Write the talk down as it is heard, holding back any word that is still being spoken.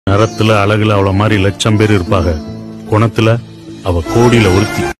நிறத்துல அழகுல அவள மாதிரி லட்சம் பேர் இருப்பாங்க. குணத்துல அவ கோடியில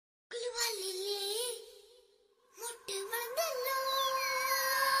ஒருத்தி.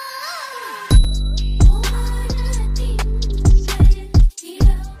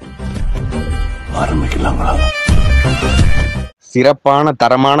 ஆரம்பிக்கலாங்களா? சிறப்பான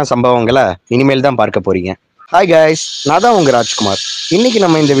தரமான சம்பவங்களை இனிமேல் தான் பார்க்க போறீங்க. ஹாய் கைஸ், நான் தான் உங்க ராஜ்குமார். இன்னைக்கு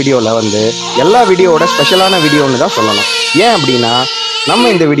நம்ம இந்த வீடியோவில் எல்லா வீடியோவோட ஸ்பெஷலான வீடியோன்னு தான் சொல்லணும். ஏன் அப்படின்னா நம்ம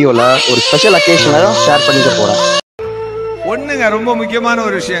இந்த வீடியோவில் ஒரு ஸ்பெஷல் அக்கேஷனை தான் ஷேர் பண்ணிக்க போறோம். ஒண்ணுங்க, ரொம்ப முக்கியமான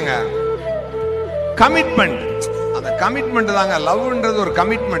ஒரு விஷயங்க, கமிட்மெண்ட். அந்த கமிட்மெண்ட் தாங்க லவ்ன்றது. ஒரு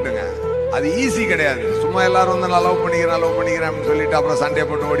கமிட்மெண்ட்டுங்க, அது ஈஸி கிடையாது. சும்மா எல்லாரும் வந்து நான் லவ் பண்ணிக்கிறேன் அப்படின்னு சொல்லிட்டு அப்புறம் சண்டே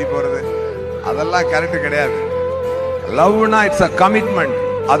போட்டு ஓடி போறது, அதெல்லாம் கரெக்ட் கிடையாது. லவ்னா இட்ஸ் அ கமிட்மெண்ட்.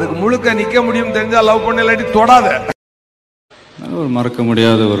 அதுக்கு முழுக்க நிக்க முடியும் தெரிஞ்சா லவ் பண்ண, இல்லாட்டி தொடாத. ஒரு மறக்க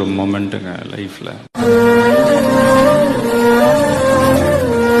முடியாத ஒரு மொமெண்ட்டுங்க லைஃப்ல.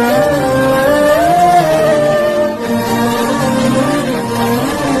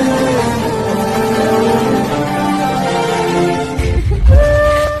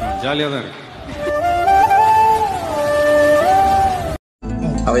 ஜாலியா தான் இருக்கு.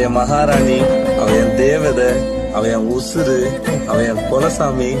 அவ என் மகாராணி, அவ என் தேவதை, அவ என் உசுறு, அவ என்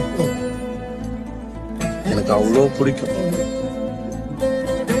குலசாமி. எனக்கு அவ்வளோ பிடிக்கும்,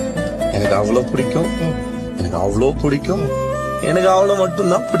 எனக்கு அவ்வளோ பிடிக்கும், எனக்கு அவ்வளோ பிடிக்கும், எனக்கு அவ்வளோ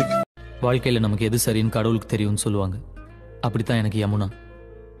மட்டும்தான் பிடிக்கும். வாழ்க்கையில நமக்கு எது சரின்னு கடவுளுக்கு தெரியும்னு சொல்லுவாங்க. அப்படித்தான் எனக்கு யமுனா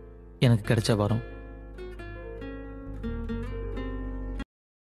எனக்கு கிடைச்ச வரம்.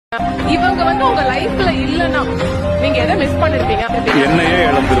 இவங்க வந்து உங்க லைஃப்ல இல்லனா நீங்க எதை மிஸ் பண்ணிருப்பீங்க? என்னையே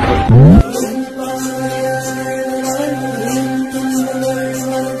இழந்திருப்பேன்.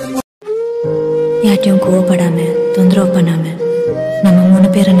 யார்ட்டையும் கோவப்படாம தொந்தரவு பண்ணாம நம்ம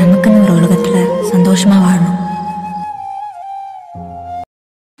 3 பேரும் நமக்குன்னு ஒரு உலகத்துல சந்தோஷமா வாழணும்.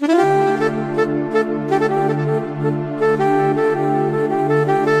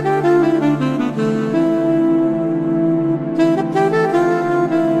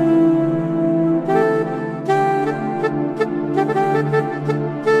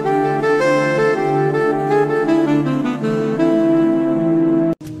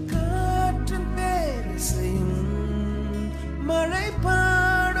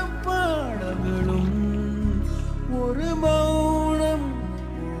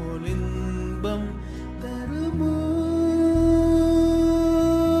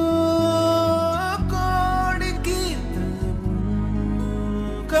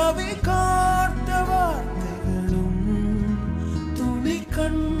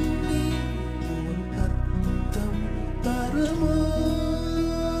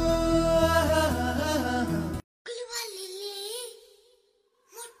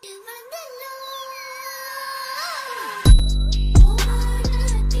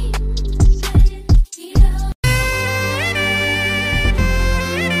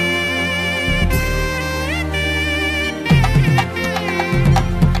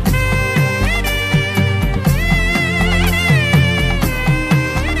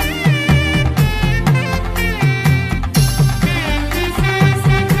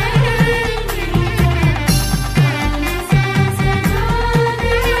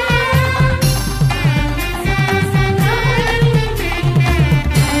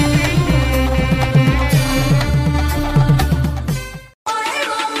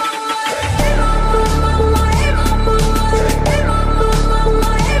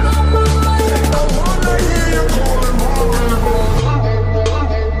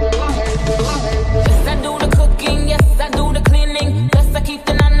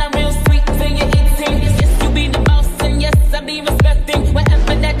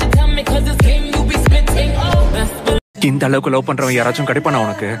 இந்த அளவுக்கு லவ் பண்றவன் யாராச்சும் கிடைப்பானா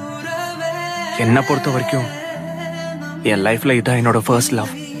உனக்கு? என்ன பொறுத்த வரைக்கும் என் லைஃப்ல இதான் என்னோட ஃபர்ஸ்ட்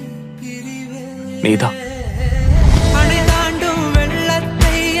லவ். நீதான்.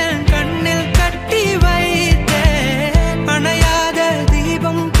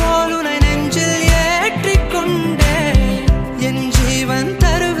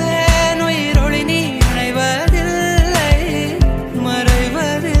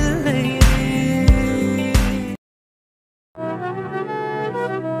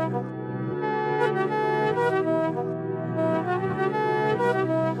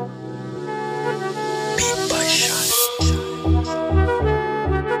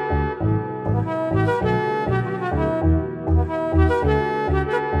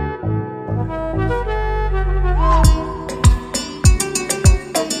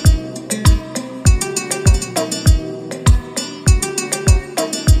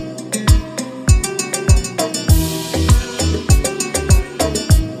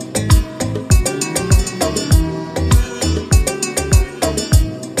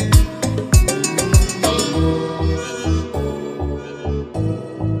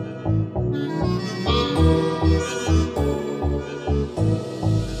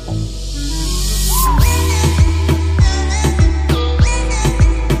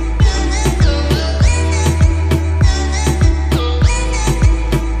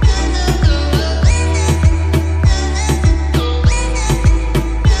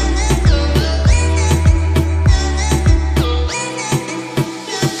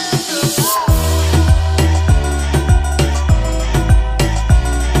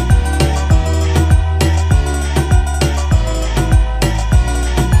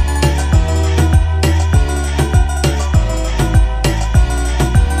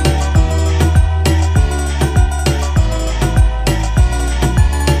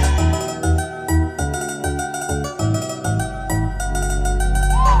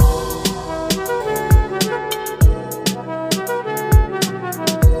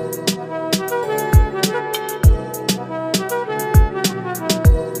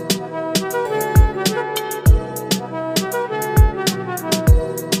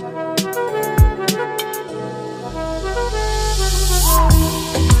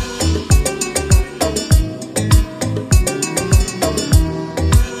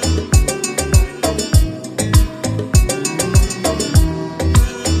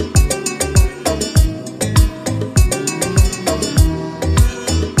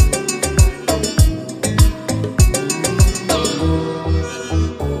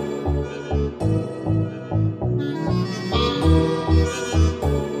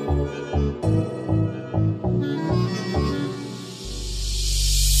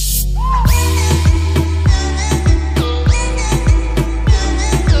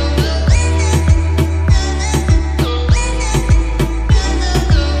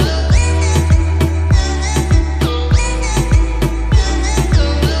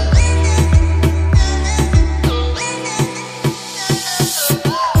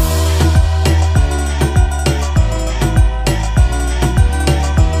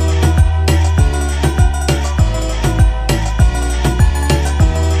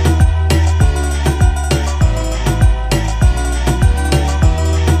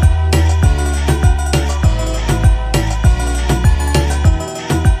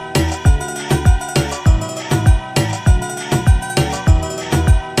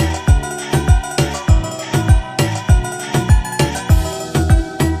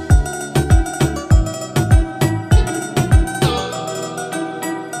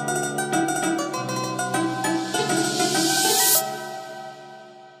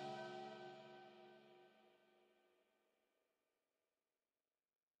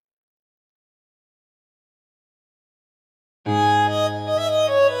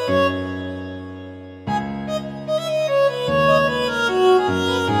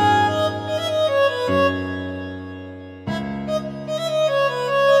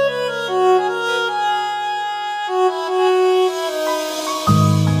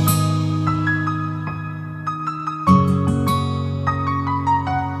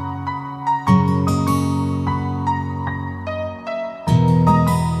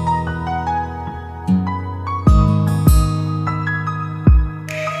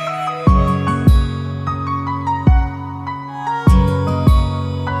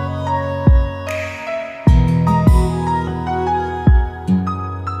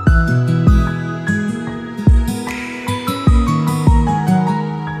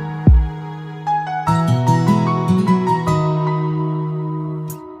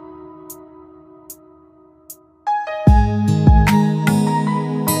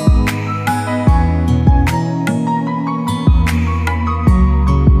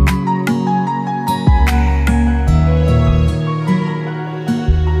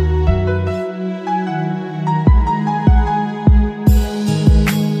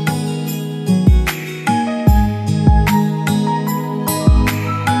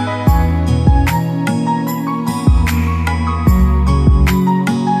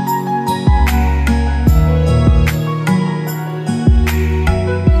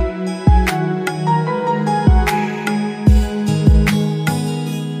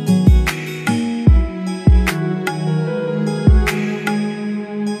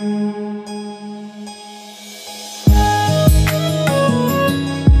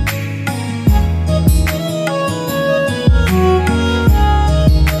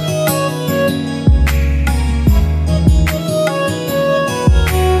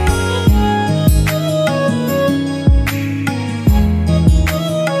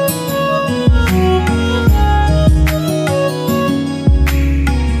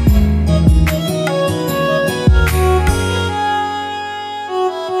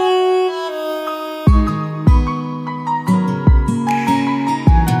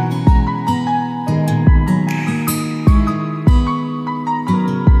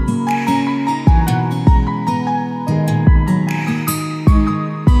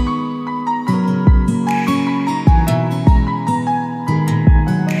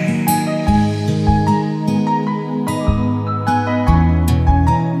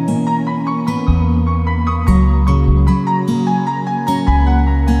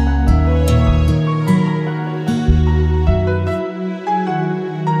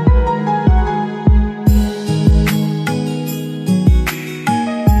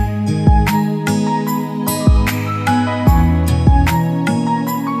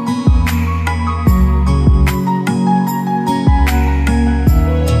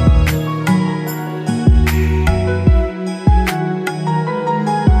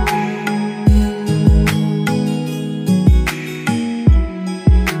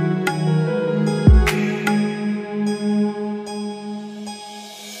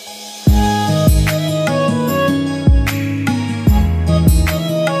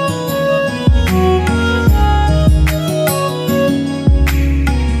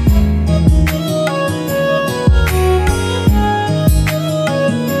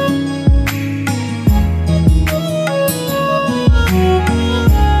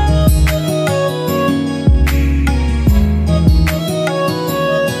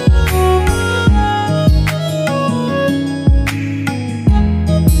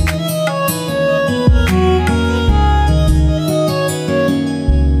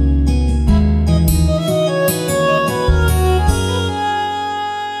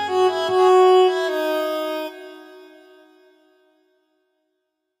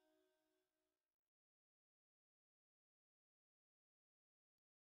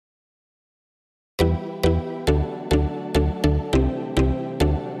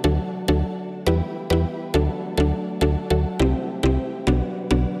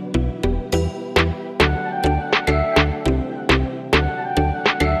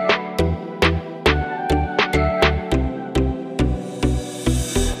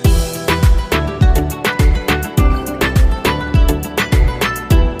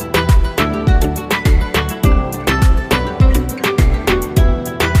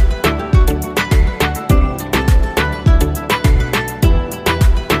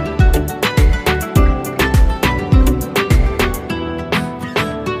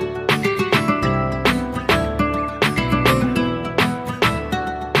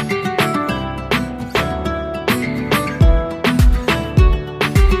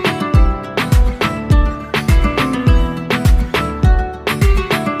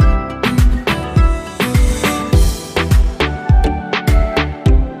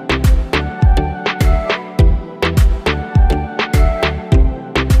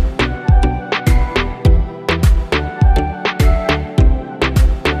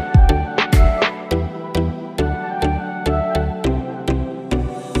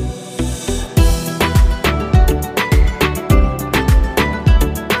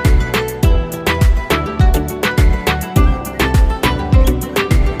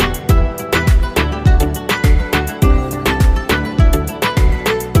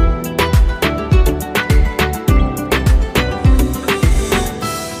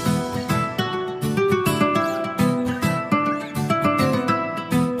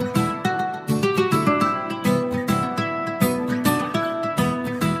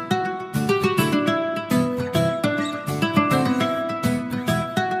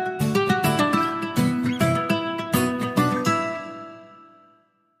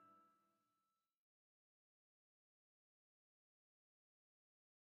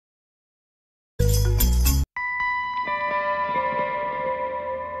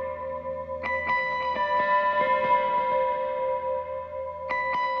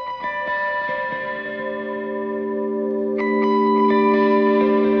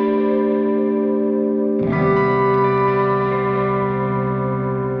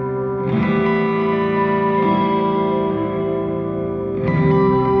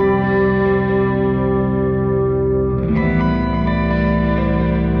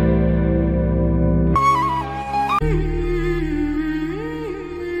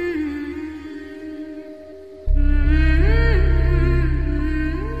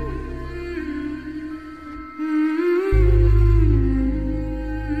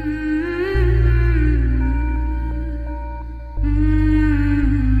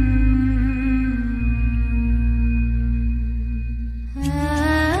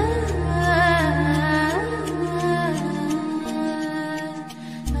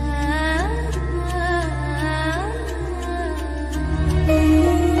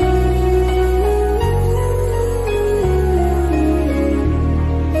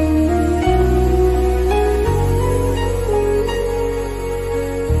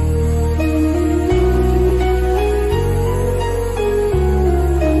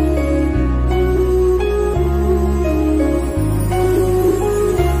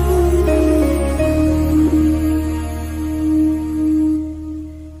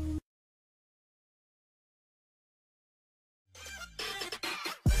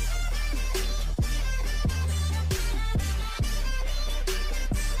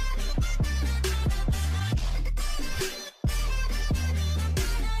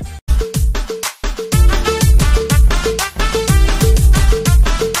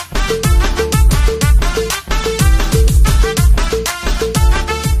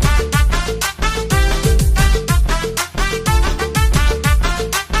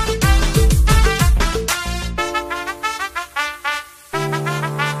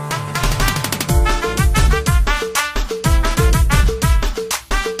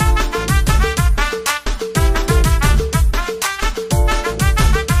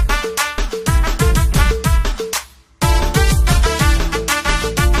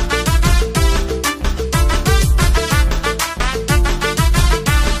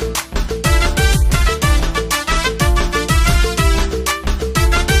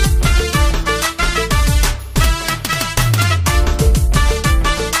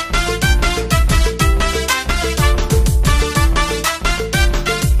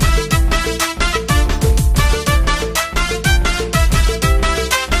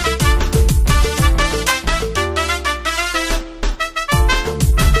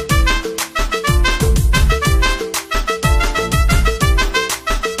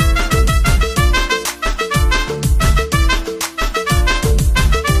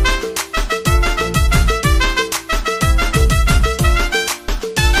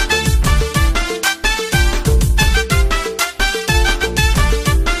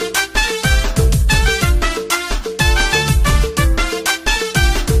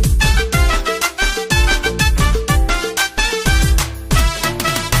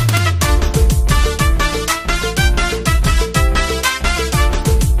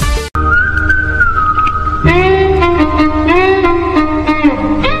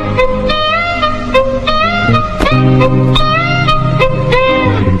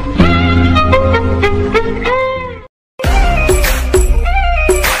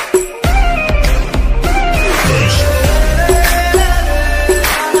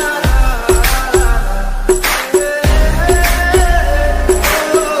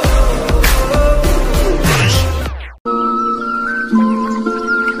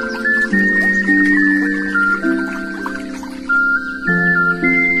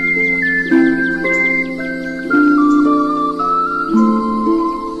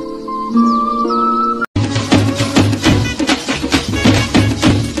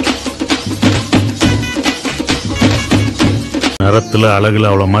 நிறத்துல அழகுல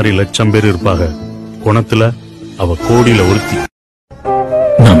அவள மாதிரி லட்சம் பேர் இருப்பாங்க, குணத்துல அவ கோடியில ஒருத்தி.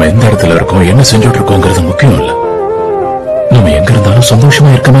 நாம எந்த இடத்துல இருக்கோம், என்ன செஞ்சுட்டு இருக்கோங்கிறது முக்கியம் இல்ல, நம்ம எங்க இருந்தாலும்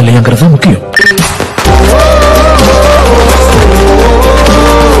சந்தோஷமா இருக்கமா இல்லையாங்கிறது முக்கியம்.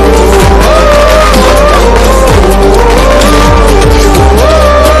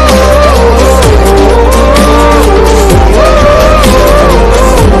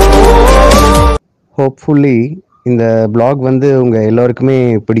 ஹோப்ஃபுல்லி இந்த vlog வந்து உங்கள் எல்லோருக்குமே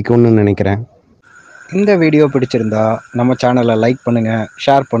பிடிக்கும்னு நினைக்கிறேன். இந்த வீடியோ பிடிச்சிருந்தா நம்ம சேனலை லைக் பண்ணுங்கள்,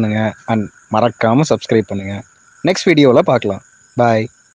 ஷேர் பண்ணுங்கள் அண்ட் மறக்காமல் சப்ஸ்கிரைப் பண்ணுங்கள். நெக்ஸ்ட் வீடியோவில் பார்க்கலாம். பாய்.